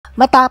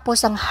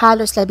Matapos ang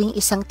halos 11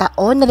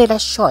 taon na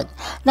relasyon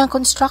ng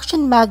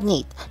construction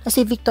magnate na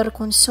si Victor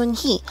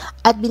Consunji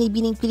at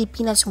binibining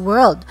Pilipinas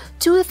World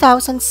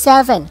 2007,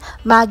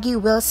 Maggie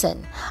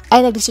Wilson,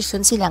 ay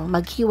nagdesisyon silang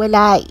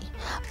maghiwalay.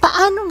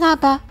 Paano nga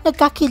ba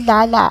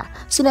nagkakilala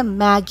sina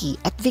Maggie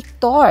at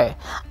Victor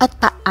at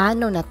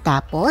paano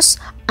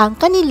natapos ang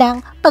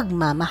kanilang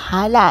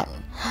pagmamahalan?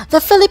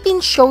 The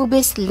Philippines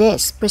Showbiz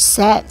List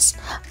presents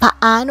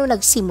Paano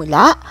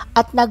Nagsimula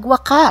at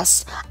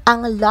Nagwakas,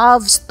 ang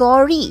love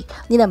story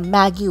ni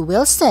Maggie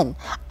Wilson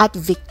at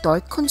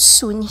Victor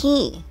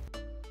Consunji.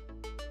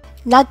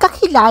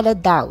 Nagkakilala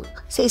daw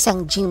sa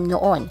isang gym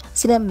noon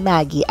sina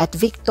Maggie at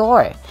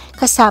Victor.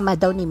 Kasama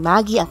daw ni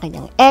Maggie ang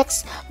kanyang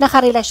ex na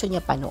karelasyon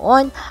niya pa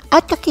noon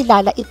at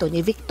kakilala ito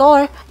ni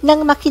Victor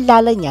nang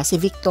makilala niya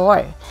si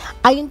Victor.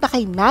 Ayon pa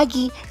kay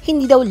Maggie,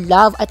 hindi daw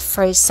love at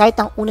first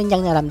sight ang unang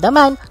niyang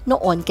naramdaman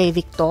noon kay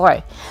Victor.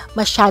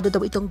 Masyado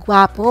daw itong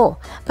gwapo.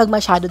 Pag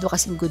masyado daw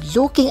kasing good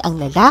looking ang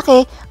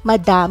lalaki,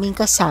 madaming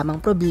kasamang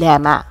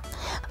problema.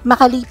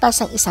 Makalipas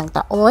ang 1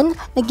 taon,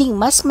 naging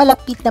mas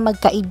malapit na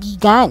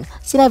magkaibigan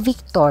sina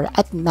Victor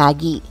at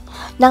Maggie.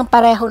 Nang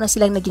pareho na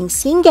silang naging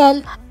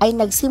single, ay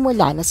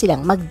nagsimula na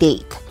silang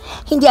mag-date.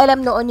 Hindi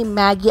alam noon ni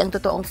Maggie ang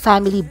totoong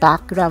family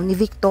background ni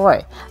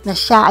Victor, na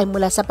siya ay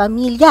mula sa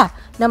pamilya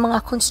ng mga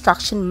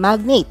construction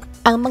magnate,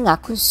 ang mga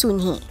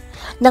Consunji.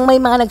 Nang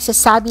may mga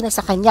nagsasabi na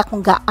sa kanya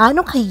kung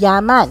gaano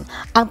kayaman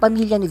ang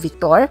pamilya ni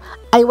Victor,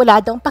 ay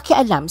wala daw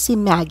pakialam si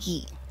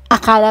Maggie.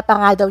 Akala pa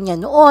nga daw niya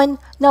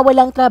noon na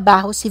walang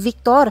trabaho si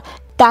Victor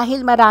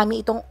dahil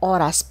marami itong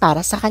oras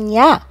para sa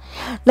kanya.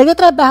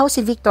 Nagtatrabaho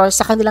si Victor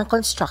sa kanilang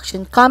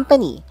construction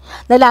company.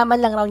 Nalaman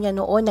lang raw niya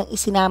noon nang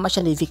isinama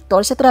siya ni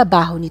Victor sa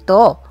trabaho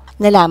nito.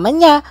 Nalaman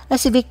niya na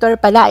si Victor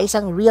pala ay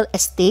isang real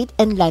estate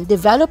and land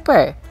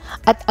developer.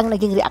 At ang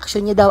naging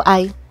reaksyon niya daw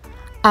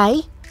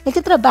ay,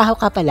 nagtatrabaho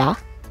ka pala?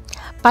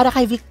 Para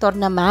kay Victor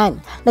naman,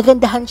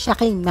 nagandahan siya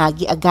kay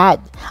Maggie agad.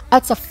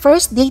 At sa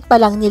first date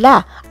pa lang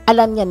nila,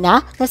 alam niya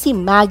na si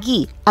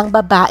Maggie ang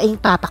babaeng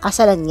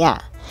papakasalan niya.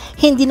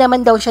 Hindi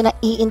naman daw siya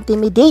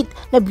na-i-intimidate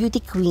na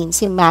beauty queen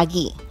si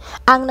Maggie.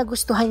 Ang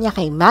nagustuhan niya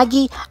kay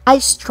Maggie ay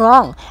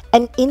strong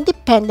and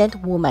independent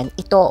woman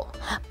ito.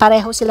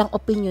 Pareho silang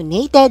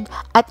opinionated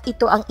at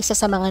ito ang isa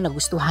sa mga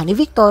nagustuhan ni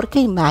Victor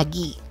kay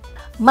Maggie.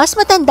 Mas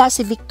matanda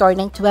si Victor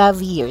ng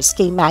 12 years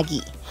kay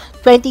Maggie.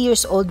 20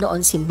 years old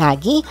noon si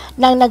Maggie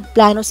nang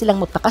nagplano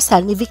silang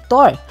magpakasal ni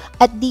Victor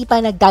at di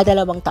pa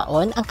nagdadalawang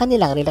taon ang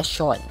kanilang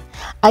relasyon.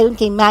 Ayon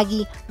kay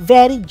Maggie,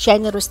 very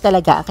generous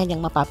talaga ang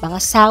kanyang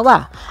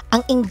mapapangasawa.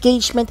 Ang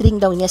engagement ring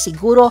daw niya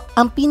siguro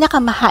ang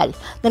pinakamahal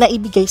na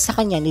naibigay sa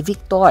kanya ni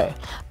Victor.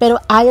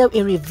 Pero ayaw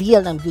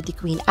i-reveal ng beauty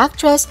queen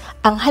actress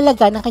ang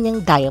halaga ng kanyang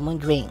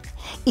diamond ring.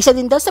 Isa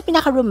din daw sa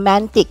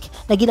pinaka-romantic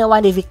na ginawa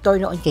ni Victor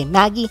noon kay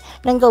Maggie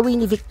nang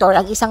gawin ni Victor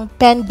ang isang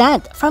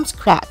pendant from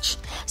scratch.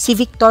 Si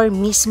Victor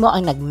mismo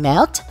ang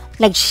nag-melt,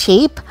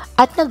 nag-shape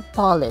at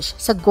nag-polish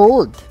sa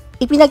gold.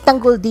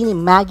 Ipinagtanggol din ni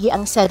Maggie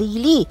ang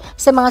sarili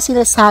sa mga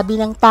sinasabi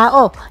ng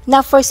tao na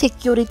for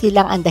security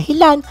lang ang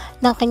dahilan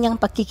ng kanyang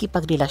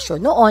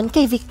pagkikipagrelasyon noon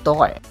kay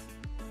Victor.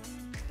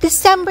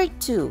 December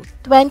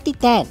 2,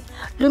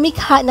 2010,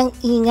 lumikha ng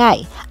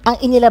ingay ang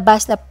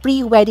inilabas na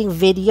pre-wedding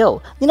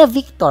video ni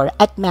Victor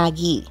at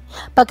Maggie.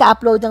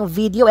 Pagka-upload ng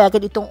video ay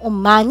agad itong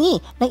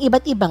umani ng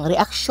iba't ibang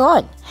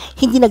reaksyon.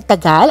 Hindi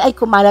nagtagal ay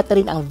kumalat na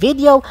rin ang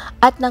video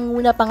at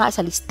nanguna pa nga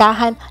sa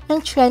listahan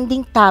ng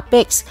trending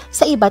topics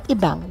sa iba't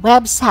ibang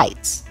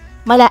websites.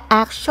 Mala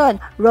action,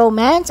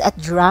 romance at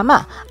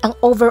drama ang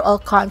overall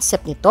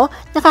concept nito,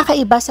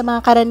 nakakaiba sa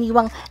mga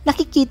karaniwang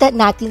nakikita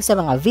natin sa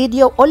mga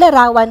video o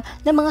larawan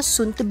ng mga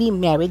soon-to-be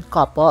married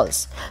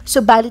couples.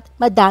 Subalit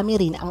madami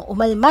rin ang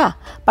umalma,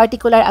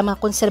 partikular ang mga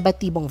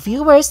konserbatibong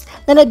viewers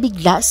na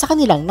nabigla sa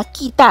kanilang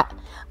nakita.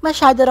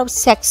 Masyado raw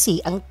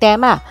sexy ang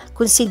tema,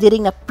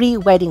 considering na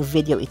pre-wedding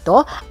video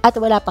ito at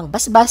wala pang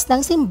basbas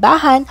ng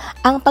simbahan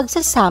ang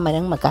pagsasama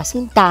ng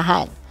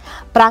magkasintahan.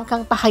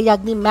 Prangkang pahayag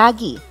ni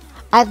Maggie,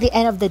 "At the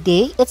end of the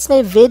day, it's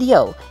my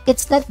video.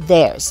 It's not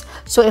theirs.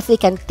 So if they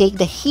can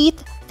take the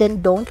heat,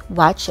 then don't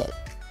watch it."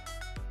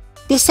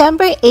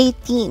 December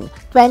 18,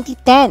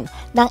 2010,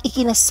 nang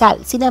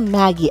ikinasal sina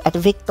Maggie at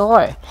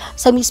Victor.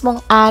 Sa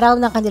mismong araw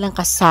ng kanilang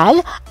kasal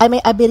ay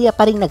may aberya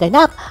pa ring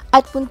naganap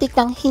at puntik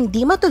nang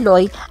hindi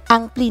matuloy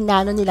ang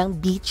plinano nilang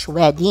beach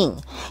wedding.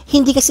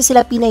 Hindi kasi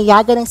sila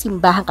pinayagan ng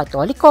simbahang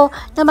Katoliko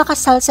na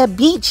makasal sa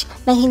beach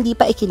nang hindi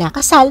pa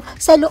ikinakasal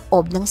sa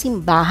loob ng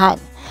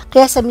simbahan.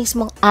 Kaya sa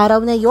mismong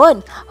araw na yon,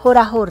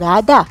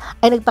 hura-hurada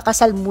ay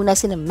nagpakasal muna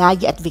sina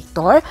Maggie at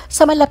Victor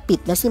sa malapit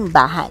na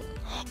simbahan.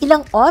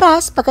 Ilang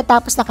oras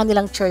pagkatapos ng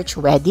kanilang church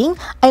wedding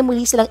ay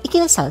muli silang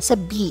ikinasal sa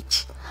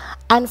beach.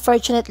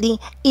 Unfortunately,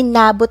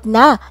 inabot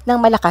na ng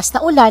malakas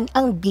na ulan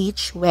ang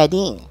beach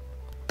wedding.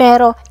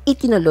 Pero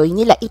itinuloy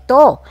nila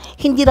ito.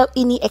 Hindi raw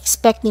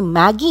ini-expect ni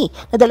Maggie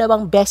na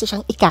 2 beses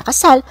siyang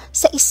ikakasal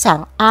sa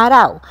isang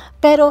araw.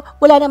 Pero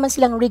wala naman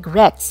silang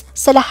regrets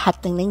sa lahat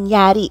ng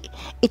nangyari.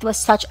 It was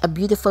such a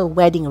beautiful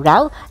wedding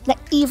raw na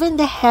even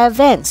the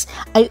heavens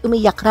ay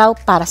umiyak raw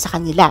para sa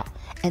kanila.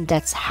 and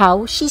that's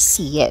how she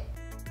see it.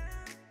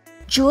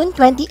 June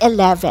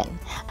 2011,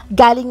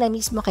 galing na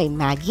mismo kay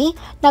Maggie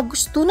na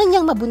gusto na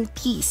niyang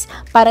mabuntis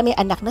para may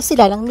anak na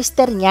sila ng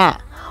mister niya.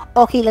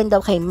 Okay lang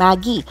daw kay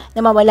Maggie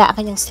na mawala ang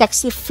kanyang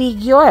sexy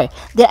figure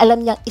dahil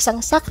alam niyang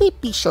isang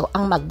sakripisyo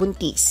ang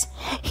magbuntis.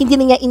 Hindi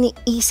na niya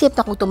iniisip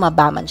na kung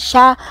tumaba man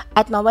siya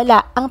at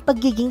mawala ang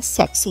pagiging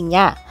sexy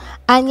niya.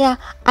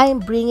 Anya, I'm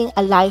bringing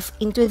a life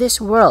into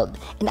this world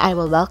and I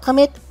will welcome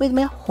it with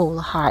my whole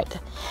heart.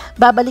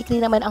 Babalik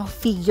rin naman ang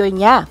figure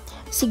niya.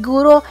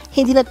 Siguro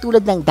hindi na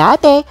tulad ng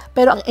dati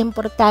pero ang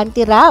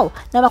importante raw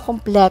na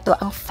makumpleto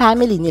ang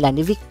family nila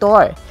ni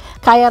Victor.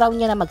 Kaya raw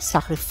niya na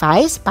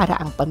mag-sacrifice para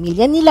ang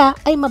pamilya nila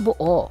ay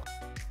mabuo.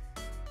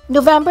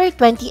 November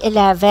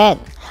 2011,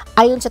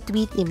 ayon sa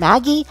tweet ni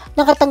Maggie,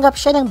 nakatanggap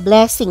siya ng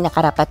blessing na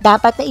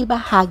karapat-dapat na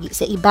ibahagi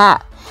sa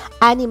iba.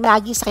 Ani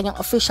Maggie sa kanyang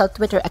official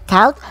Twitter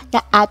account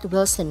na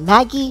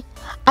 @wilson-consunji,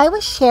 I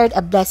was shared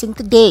a blessing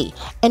today,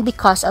 and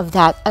because of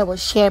that, I will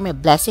share my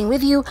blessing with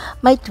you,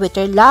 my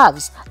Twitter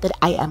loves, that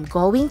I am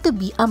going to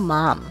be a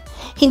mom.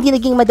 Hindi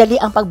naging madali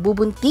ang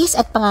pagbubuntis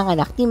at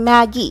panganganak ni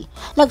Maggie.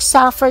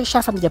 Nag-suffer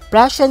siya from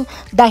depression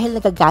dahil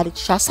nagagalit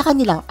siya sa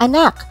kanilang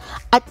anak.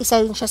 At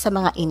isa rin siya sa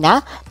mga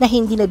ina na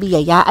hindi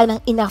nabiyayaan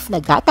ng enough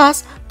na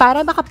gatas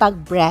para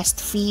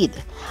makapag-breastfeed.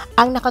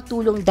 Ang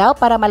nakatulong daw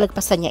para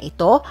malagpasan niya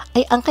ito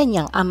ay ang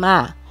kanyang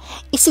ama.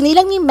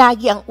 Isinilang ni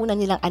Maggie ang una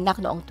nilang anak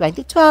noong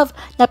 2012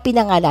 na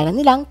pinangalanan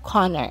nilang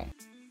Connor.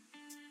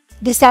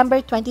 December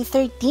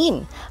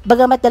 2013,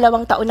 bagamat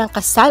 2 taon ng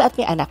kasal at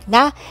may anak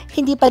na,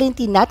 hindi pa rin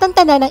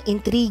tinatantana ng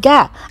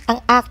intriga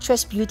ang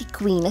actress beauty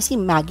queen na si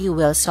Maggie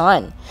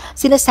Wilson.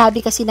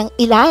 Sinasabi kasi ng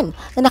ilan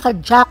na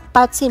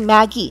naka-jackpot si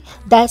Maggie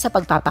dahil sa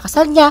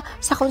pagpapakasal niya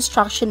sa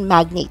construction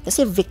magnate na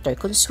si Victor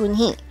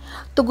Consunji.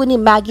 Tugon ni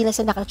Maggie na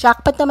sa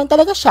naka-jackpot naman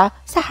talaga siya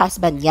sa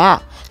husband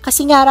niya.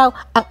 Kasi nga raw,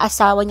 ang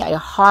asawa niya ay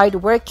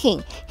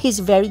hardworking,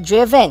 he's very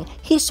driven,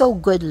 he's so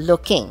good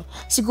looking.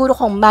 Siguro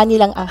kung money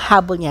lang ang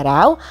habol niya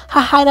raw,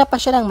 hahanap pa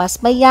siya ng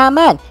mas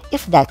mayaman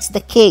if that's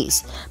the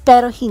case.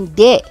 Pero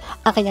hindi,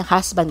 ang kanyang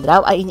husband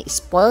raw ay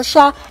ini-spoil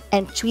siya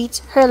and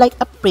treats her like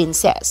a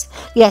princess.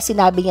 Kaya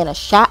sinabi niya na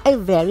siya ay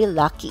very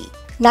lucky.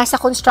 Nasa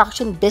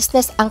construction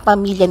business ang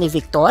pamilya ni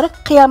Victor,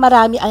 kaya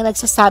marami ang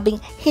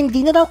nagsasabing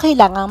hindi na raw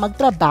kailangang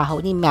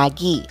magtrabaho ni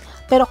Maggie.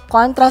 Pero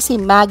kontra si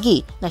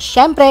Maggie na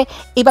syempre,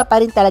 iba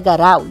pa rin talaga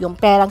raw yung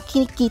perang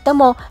kinikita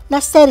mo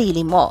na sarili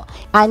mo.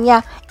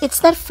 Anya,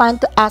 it's not fun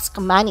to ask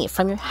money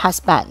from your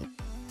husband.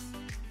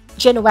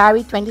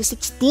 January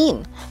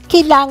 2016,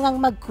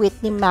 kailangang mag-quit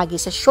ni Maggie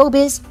sa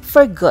showbiz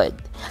for good.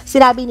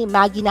 Sinabi ni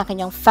Maggie na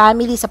kanyang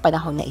family sa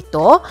panahon na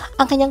ito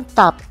ang kanyang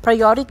top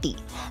priority.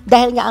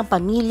 Dahil nga ang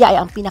pamilya ay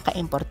ang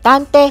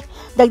pinaka-importante,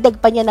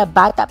 dagdag pa niya na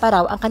bata pa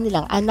raw ang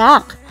kanilang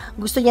anak.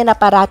 Gusto niya na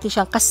parati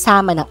siyang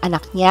kasama ng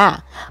anak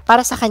niya.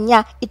 Para sa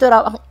kanya, ito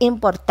raw ang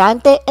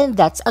importante and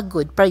that's a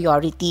good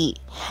priority.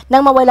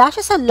 Nang mawala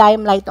siya sa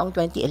limelight noong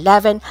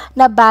 2011,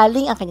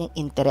 nabaling ang kanyang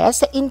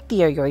interest sa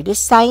interior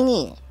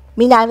designing.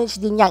 Minanage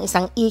din niya ang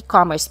isang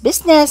e-commerce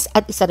business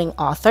at isa ring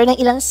author ng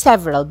ilang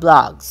several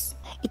blogs.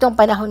 Itong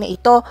panahon na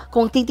ito,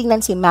 kung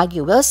titingnan si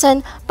Maggie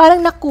Wilson, parang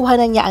nakuha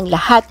na niya ang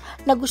lahat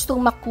na gustong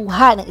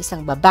makuha ng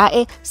isang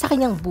babae sa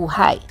kanyang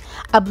buhay.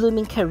 A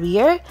blooming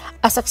career,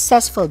 a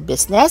successful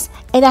business,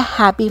 and a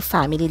happy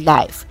family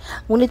life.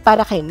 Ngunit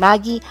para kay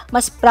Maggie,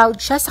 mas proud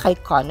siya sa kay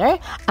Connor,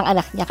 ang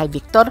anak niya kay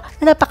Victor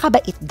na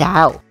napakabait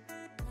daw.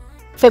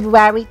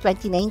 February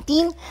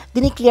 2019,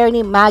 dineclare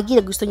ni Maggie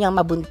na gusto niyang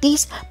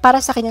mabuntis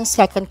para sa kanyang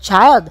second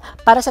child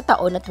para sa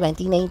taon na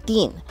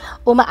 2019.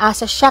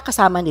 Umaasa siya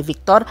kasama ni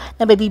Victor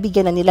na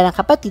mabibigyan na nila ng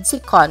kapatid si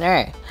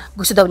Connor.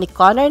 Gusto daw ni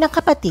Connor ng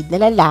kapatid na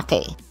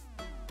lalaki.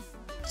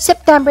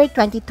 September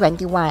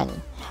 2021,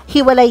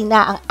 hiwalay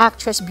na ang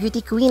actress beauty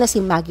queen na si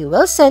Maggie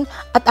Wilson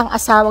at ang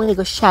asawang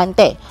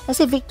negosyante na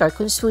si Victor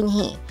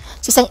Consunji.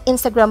 Sa isang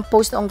Instagram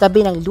post noong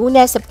gabi ng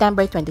Lunes,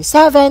 September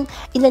 27,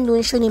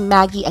 inanunsyo ni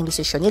Maggie ang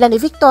desisyon nila ni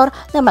Victor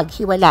na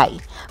maghiwalay.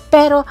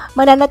 Pero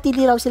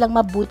mananatili raw silang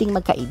mabuting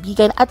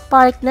magkaibigan at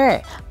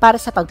partner para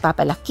sa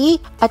pagpapalaki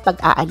at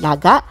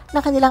pag-aalaga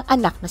ng kanilang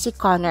anak na si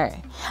Connor.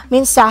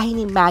 Mensahe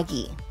ni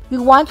Maggie: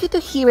 "We want you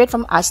to hear it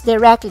from us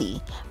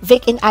directly.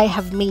 Vic and I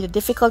have made a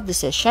difficult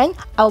decision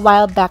a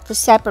while back to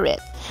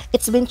separate.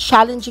 It's been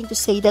challenging to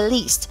say the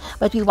least,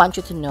 but we want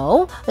you to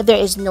know that there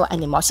is no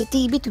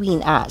animosity between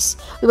us.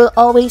 We will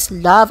always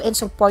love and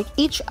support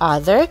each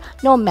other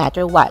no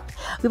matter what.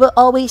 We will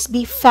always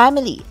be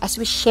family as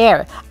we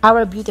share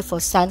our beautiful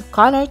son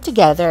Connor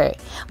together.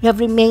 We have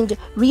remained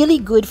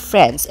really good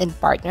friends and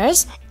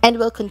partners and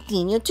will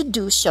continue to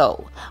do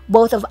so.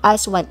 Both of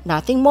us want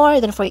nothing more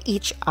than for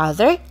each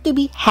other to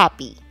be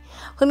happy."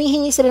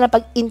 Humihingi sila ng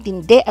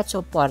pag-intindi at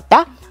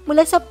suporta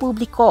mula sa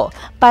publiko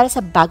para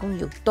sa bagong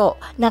yugto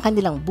ng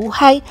kanilang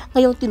buhay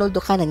ngayong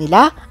tinuldukan na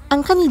nila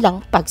ang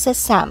kanilang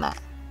pagsasama.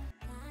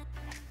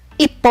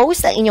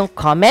 I-post ang inyong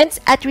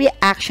comments at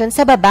reaction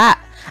sa baba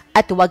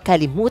at huwag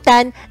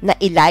kalimutan na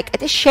i-like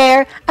at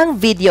i-share ang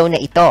video na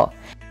ito.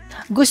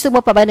 Gusto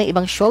mo pa ba ng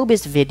ibang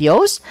showbiz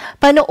videos?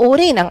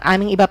 Panoorin ang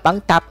aming iba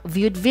pang top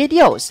viewed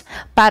videos.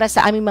 Para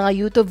sa aming mga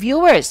YouTube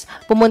viewers,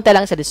 pumunta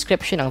lang sa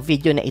description ng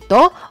video na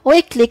ito o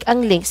i-click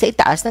ang link sa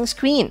itaas ng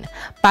screen.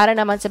 Para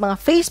naman sa mga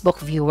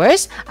Facebook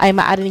viewers, ay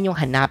maaari ninyong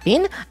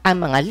hanapin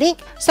ang mga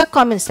link sa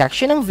comment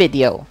section ng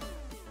video.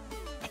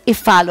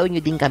 I-follow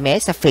nyo din kami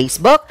sa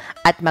Facebook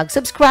at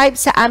mag-subscribe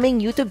sa aming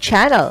YouTube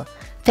channel.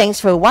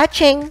 Thanks for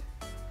watching!